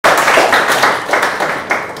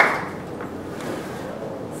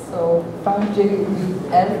technology will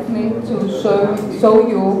help me to show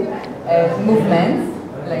you movements.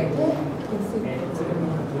 Like,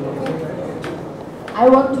 I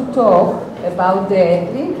want to talk about the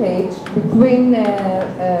linkage between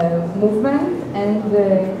movement and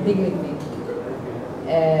dignity.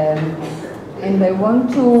 And I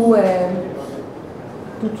want to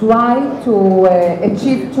try to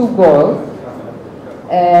achieve two goals.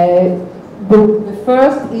 The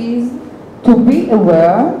first is to be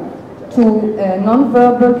aware to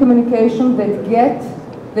non-verbal communication that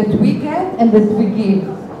we get and that we give.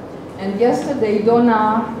 And yesterday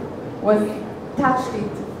Donna touched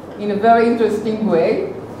it in a very interesting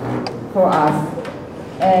way for us.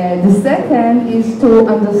 The second is to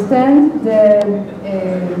understand the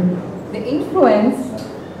influence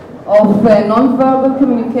of non-verbal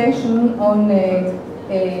communication on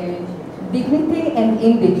dignity and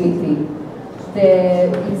indignity.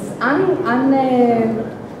 It's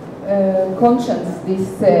unconscious,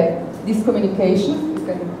 this communication,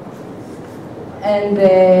 and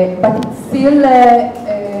but it's still a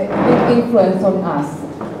big influence on us.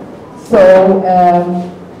 So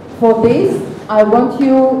for this, I want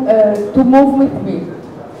you to move with me,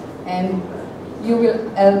 and you will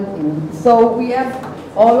help me. So we have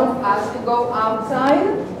all of us to go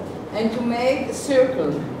outside and to make a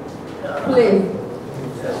circle. Please.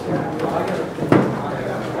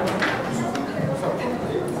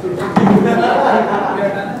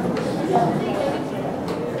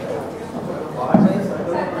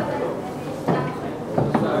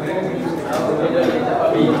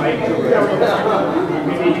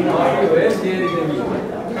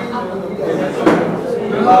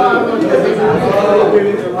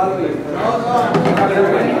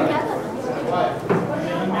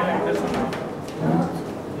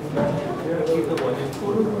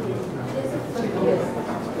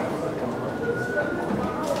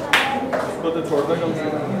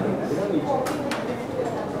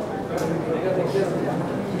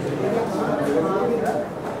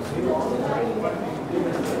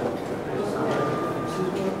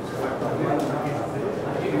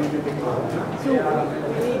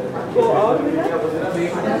 Go out with that?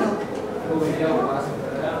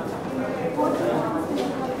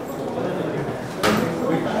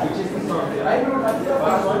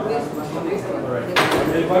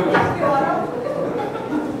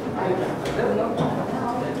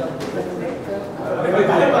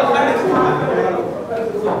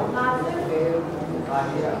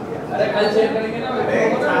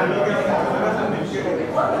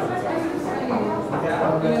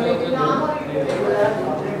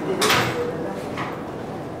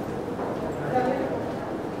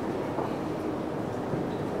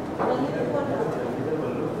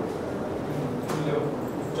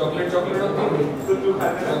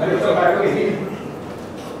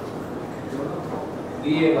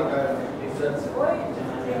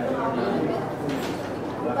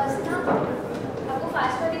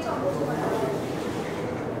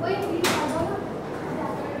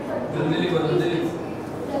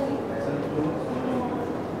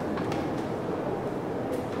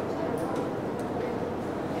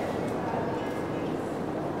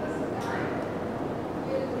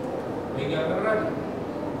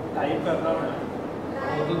 Type कर रहा हूँ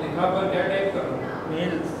तो दिखा पर क्या type कर रहा हूँ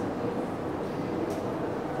मेल्स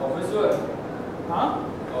ऑफिस वर्क हाँ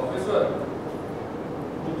ऑफिस वर्क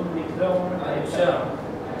जो तुम लिख रहे हो अच्छा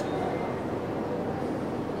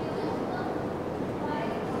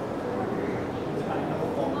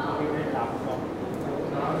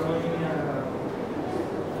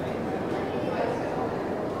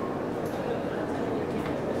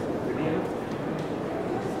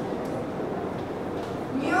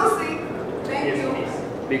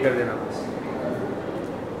कर देना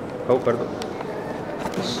कर दो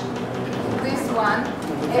this one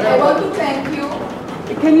and I want to thank you.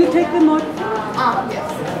 Can you take the note? Yes.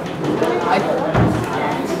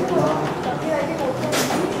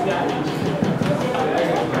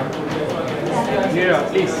 Nira,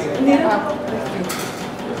 please. Nira.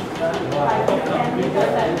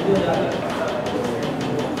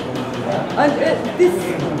 This.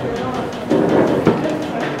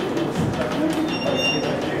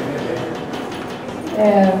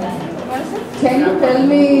 Can you tell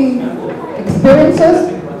me experiences?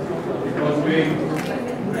 It was great.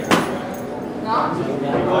 No?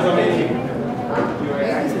 It was amazing.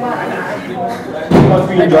 You must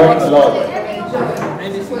be enjoying a lot.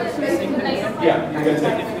 Yeah, you can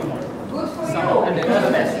say it. Good for you.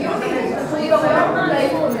 So your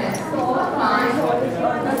playfulness all the time.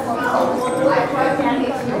 I tried to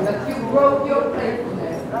teach you, but you broke your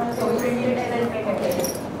playfulness. So you need it. Okay.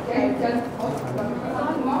 Can you tell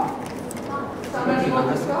more?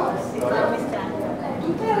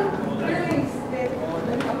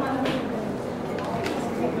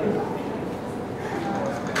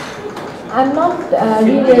 I'm not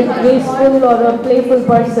really a graceful or a playful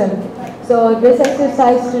person. So this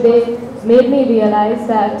exercise today made me realize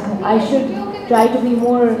that I should try to be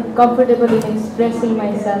more comfortable in expressing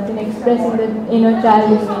myself, in expressing the inner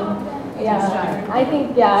child in me. Yeah, I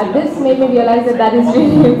think, yeah, this made me realize that that is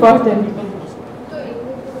really important.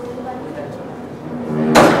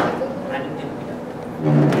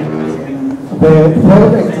 The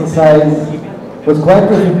third exercise was quite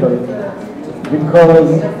difficult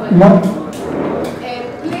because not.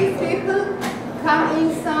 Please, people, come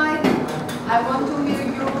inside. I want to hear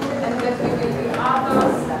you, and that we will hear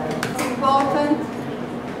others. It's important.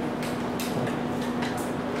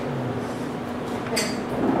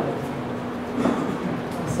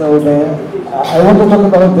 So I want to talk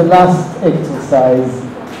about the last exercise.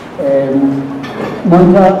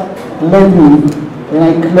 Monica led me, and I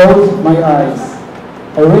closed my eyes.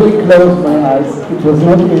 I really closed my eyes. It was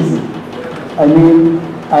not easy. I mean,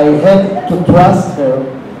 I had to trust her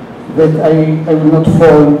that I will not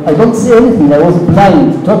fall. I don't see anything. I was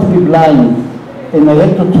blind, totally blind. And I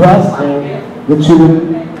had to trust her that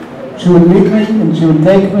she will lead me and she will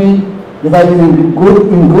take me, that I'm in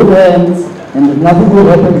good hands, and that nothing will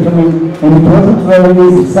happen to me. And it wasn't very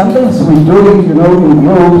easy. Sometimes we do it, in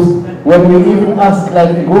groups, when we even ask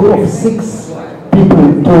like a group of 6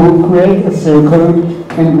 people to create a circle,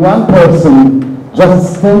 and one person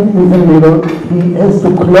just stand in the middle. He has to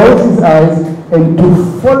close his eyes and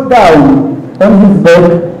to fall down on his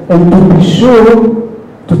back and to be sure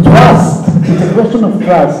to trust. It's a question of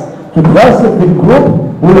trust. To trust that the group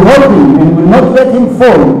will hold him and will not let him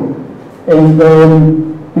fall. And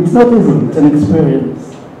it's not easy. It's an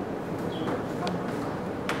experience.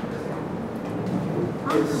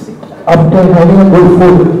 After having a good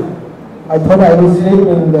food, I thought I would sleep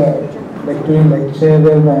in doing chair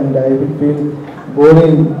and I would feel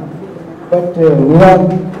boring. But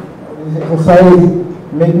this exercise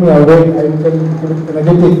make me awake. I feel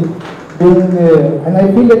energetic. And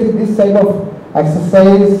I feel that this type of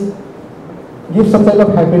exercise gives some type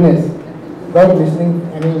of happiness without listening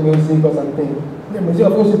any music or something. The music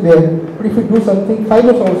of course is there, but if we do something 5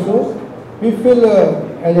 minutes also, we feel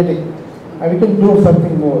energetic and we can do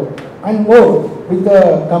something more. And more with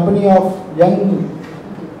the company of young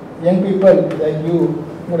people like you,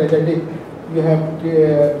 more energetic, you have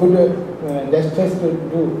good gestures to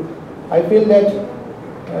do. I feel that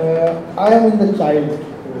I am in the child.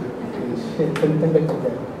 Something like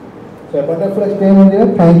that. So a wonderful experience there.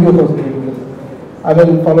 Thank you for giving this. I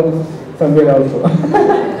will follow this somewhere also.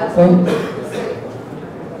 Thank you.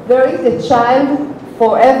 There is a child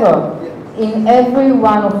forever in every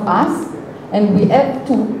one of us, and we have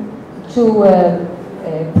to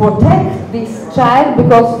protect this child,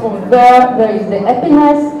 because from there is the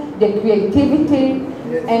happiness, the creativity,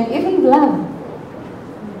 and even love.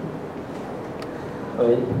 I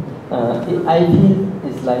feel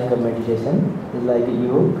it's like a meditation, it's like a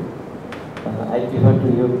yoga. I prefer to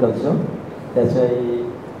yoga also. That's why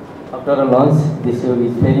after a launch, this yoga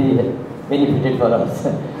is very benefited for us.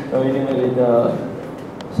 With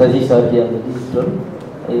Saji Sir here on the digital,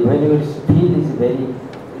 when you feel is very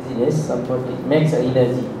easiness, somebody makes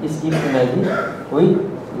energy, it gives energy with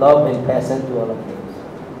love and passion to all of them.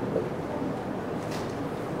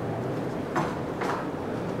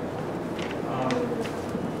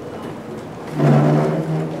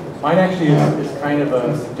 Mine actually is kind of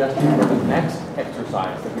a suggestion for the next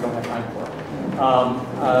exercise that we don't have time for.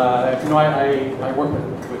 I work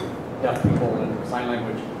with deaf people in sign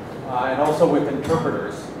language and also with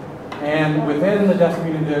interpreters. And within the deaf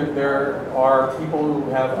community, there are people who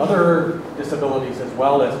have other disabilities as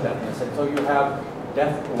well as deafness. And so you have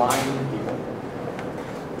deaf-blind people.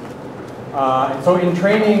 And so in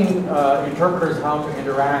training interpreters how to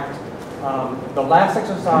interact, the last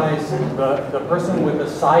exercise, the person with the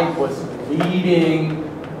sight was leading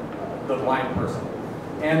the blind person.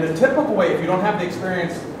 And the typical way, if you don't have the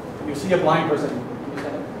experience, you see a blind person, you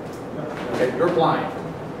say, okay, you're blind.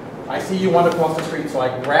 I see you want to cross the street, so I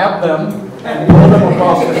grab them and pull them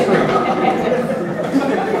across the street.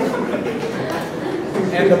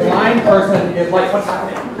 And the blind person is like, what's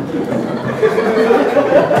happening?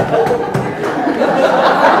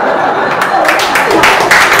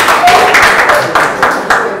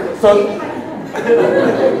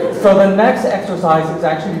 So the next exercise is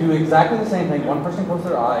actually to do exactly the same thing. One person closes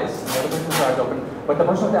their eyes, the other person has their eyes open, but the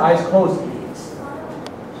person with the eyes closed leads.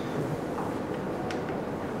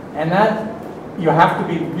 And that, you have to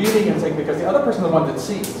be really in sync, because the other person is the one that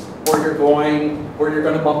sees where you're going, where you're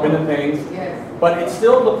going to bump into things. Yes. But it's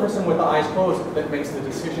still the person with the eyes closed that makes the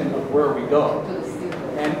decision of where we go.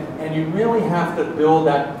 And you really have to build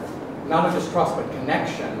that, not just trust, but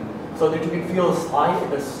connection, so that you can feel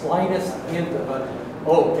the slightest hint of a,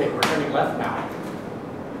 oh, okay, we're turning left now.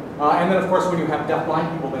 And then, of course, when you have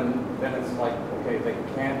deafblind people, then it's like, okay,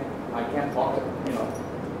 I can't talk to them, you know.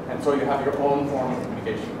 And so you have your own form of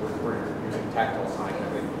communication where you're using tactile signs and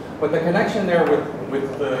everything. But the connection there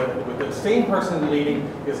with the same person leading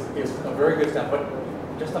is a very good step. But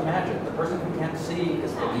just imagine, the person who can't see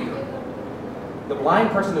is the leader. The blind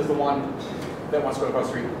person is the one that wants to go across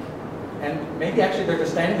the street. And maybe actually they're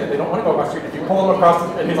just standing there. They don't want to go across the street. If you pull them across,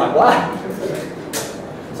 and he's like, what?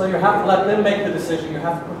 So you have to let them make the decision. You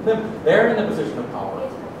have to put them, they're in a position of power.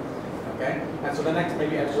 Okay? And so the next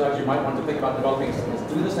maybe exercise you might want to think about developing is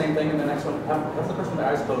do the same thing, and the next one, have the person with their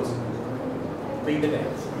eyes closed lead the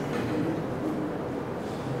dance.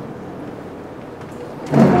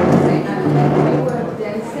 We were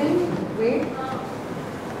dancing with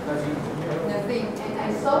nothing, and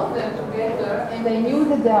I saw them together, and I knew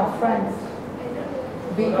that they are friends.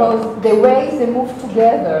 Because the ways they move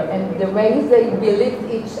together and the ways they believe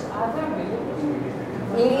each other,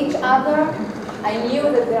 I knew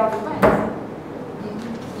that they are friends.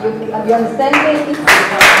 You understand me?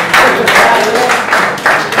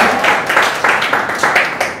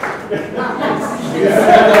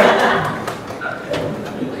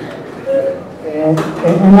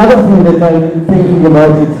 Another thing that I'm thinking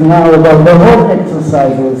about it now, about the whole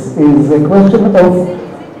exercises, is a question of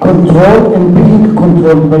control and being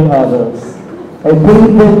controlled by others. I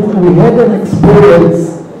think that we had an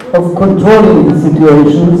experience of controlling the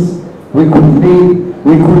situations. We could lead,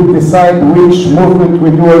 we could decide which movement we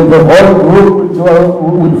do, and the whole group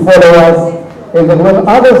would follow us. And there were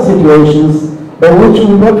other situations by which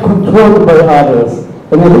we were controlled by others.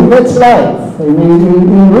 And I think that's life. I mean,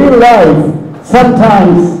 in real life,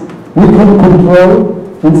 sometimes we can control,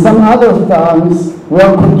 and some other times we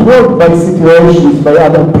are controlled by situations, by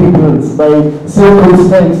other peoples, by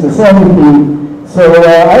circumstances, anything. So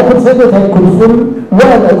I could say that I could feel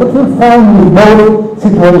well, I could feel fine with both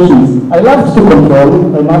situations. I love to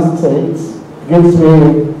control, I must say, it gives me a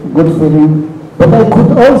good feeling. But I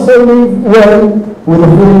could also live well with the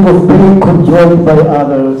feeling of being controlled by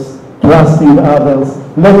others, trusting others,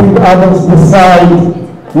 letting others decide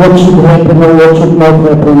what should happen or what should not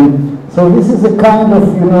happen. So this is a kind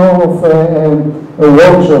of, you know, of a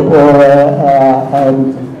workshop or a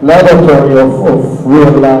laboratory of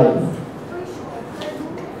real life.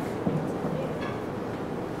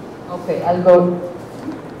 Okay, I'll go.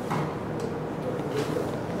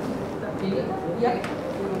 Yeah.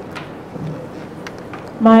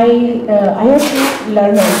 I have two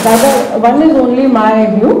learners. One is only my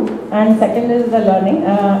view, and second is the learning.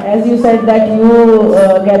 As you said that you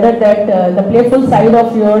gathered that the playful side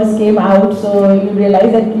of yours came out, so you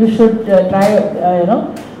realized that you should try,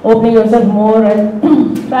 opening yourself more and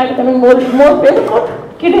try becoming more playful, more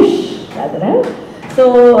kiddish rather.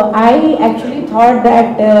 So I actually thought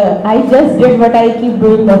that I just did what I keep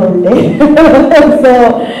doing the whole day.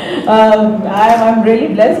 So I'm really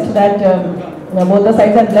blessed that. Both the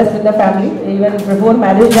sides are blessed with the family, even before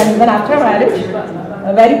marriage and even after marriage.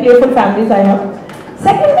 Very playful families I have.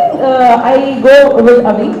 Second thing, I go with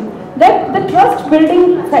Avi, that the trust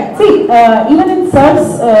building fact. See, even in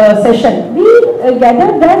Sir's session, we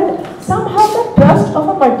gathered that somehow the trust of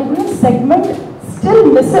a particular segment still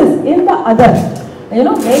misses in the other. You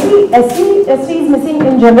know, maybe SC is missing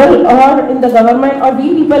in general, or in the government, or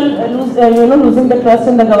we people losing the trust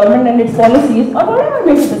in the government and its policies, or whatever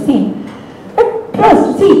may be the scene.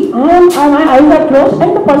 Trust. See, my eyes are closed,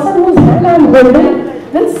 and the person whose hand I am holding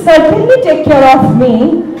will certainly take care of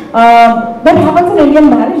me. That happens in Indian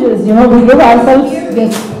marriages. You know, we give ourselves.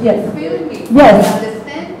 Yes. Feel me. Yes.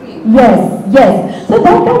 Understand me. Yes. So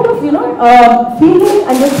that kind of feeling,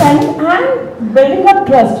 understanding, and building up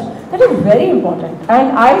trust. That is very important.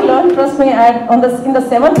 And I learned, trust me, in the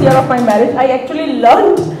 7th year of my marriage, I actually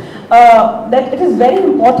learned. That it is very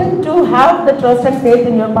important to have the trust and faith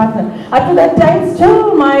in your partner. Up to that time,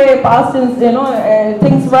 still my past,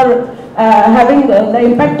 things were having the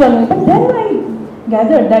impact on me. But then I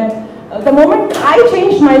gathered that the moment I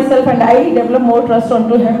changed myself and I developed more trust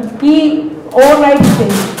onto him, he overnight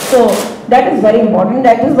changed. So that is very important.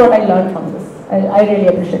 That is what I learned from this. I really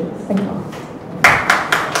appreciate this. Thank you.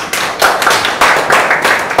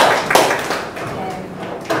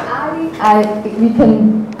 We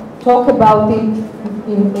can talk about it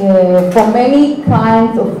from many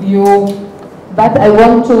kinds of view, but I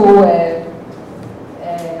want to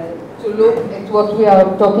look at what we are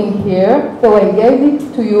talking here. So I gave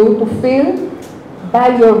it to you to feel by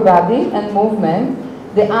your body and movement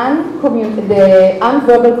the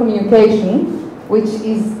unverbal communication, which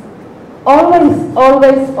is always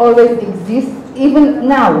exists even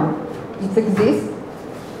now. it exists,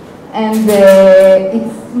 and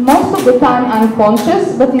it's most of the time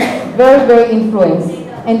unconscious, but it's very, very influenced.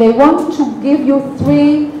 And I want to give you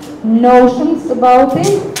 3 notions about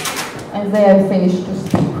it, and then I finish to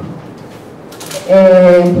speak.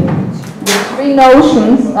 The 3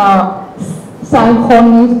 notions are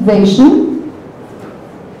synchronization,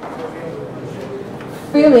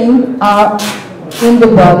 feelings are in the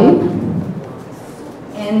body,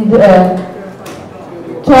 and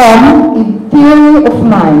term is theory of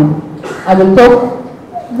mind. I will talk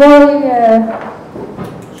very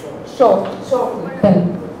shortly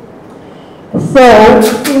then. So,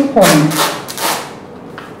 synchrony.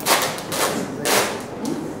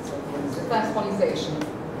 Synchronization.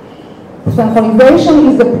 Synchronization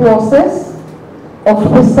is the process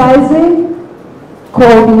of precisely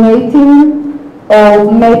coordinating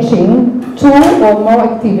or matching 2 or more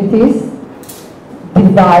activities,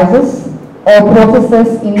 devices, or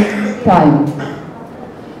processes in time.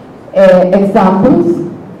 Examples: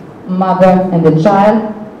 mother and the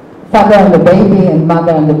child, father and the baby, and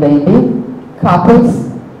mother and the baby, couples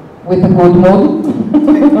with a good mood,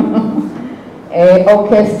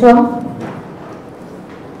 orchestra,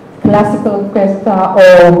 classical orchestra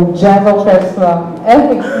or jazz orchestra,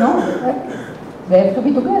 everything, no? They have to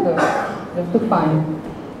be together, they have to find.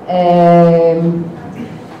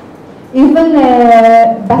 Even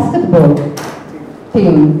a basketball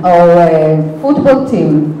team or a football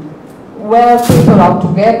team where people are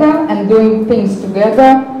together and doing things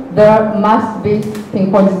together, there must be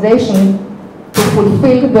synchronization to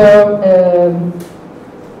fulfill their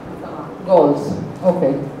goals.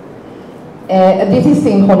 Okay. This is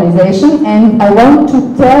synchronization, and I want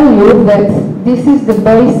to tell you that this is the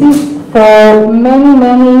basis for many,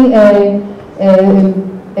 many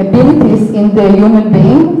abilities in the human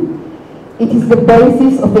being. It is the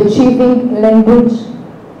basis of achieving language,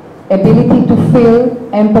 ability to feel,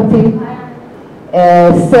 empathy,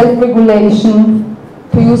 self-regulation,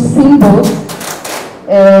 to use symbols,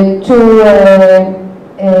 the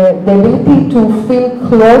ability to feel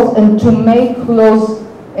close and to make close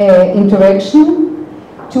interaction,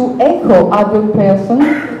 to echo other person,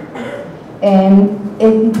 and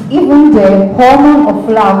even the hormone of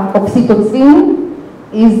love, oxytocin,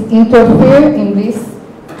 is interfere in this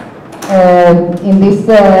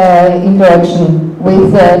interaction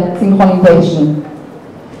with synchronization.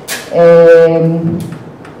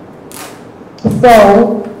 So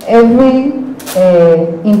every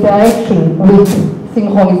interaction with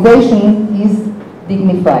synchronization is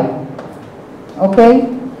dignified. Okay?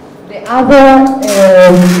 The other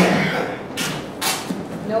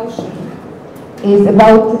notion is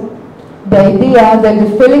about the idea that the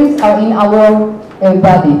feelings are in our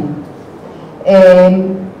body.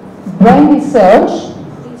 Brain research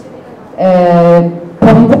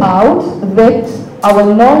points out that our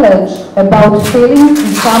knowledge about feelings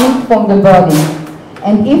is coming from the body,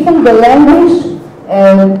 and even the language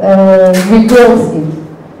reveals it.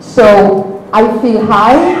 So I feel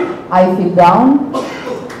high, I feel down,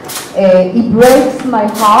 it breaks my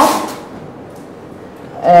heart,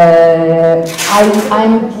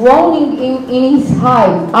 I'm drowning in his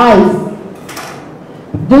eyes.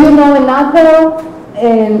 Do you know another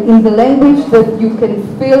in the language that you can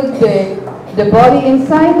feel the body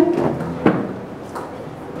inside?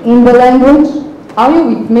 In the language? Are you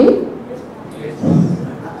with me? I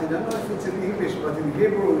don't know if it's in English, but in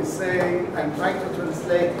Hebrew we say, I'm trying to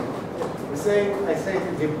translate it. I say it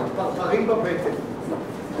in Hebrew, פרפרים בבטן.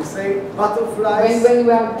 We say butterflies. When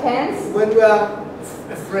we are tense? When we are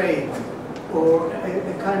afraid or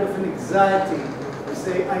a kind of an anxiety. We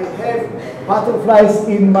say, I have butterflies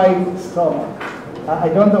in my stomach. I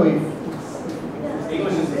don't know if it's...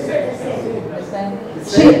 English is the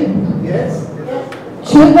same. Yes?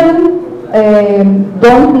 Children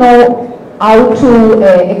don't know how to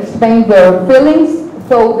explain their feelings,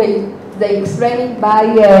 so they explain it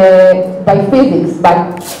by physics, by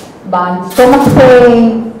stomach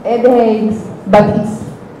pain, headaches, but it's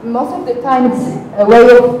most of the time it's a way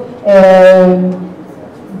of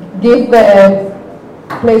give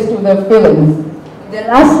place to their feelings. The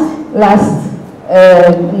last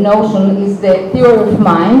notion is the theory of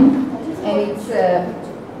mind, and it's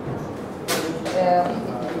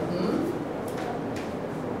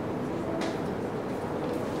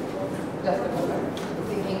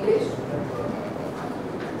in English.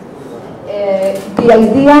 The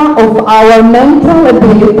idea of our mental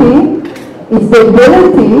ability is the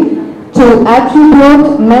ability to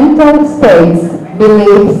attribute mental states,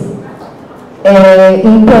 beliefs,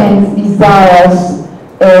 intents, desires,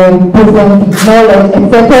 presented knowledge,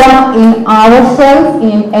 etc., in ourselves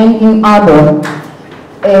and in others.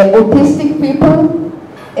 autistic people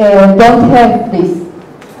don't have this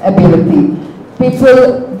ability.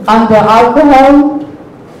 People under alcohol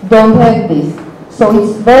don't have this. So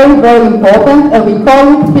it's very, very important, and we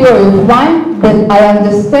call it theory of mind, that I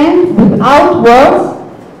understand without words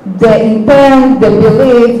the intent, the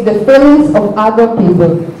beliefs, the feelings of other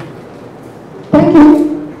people. Thank you.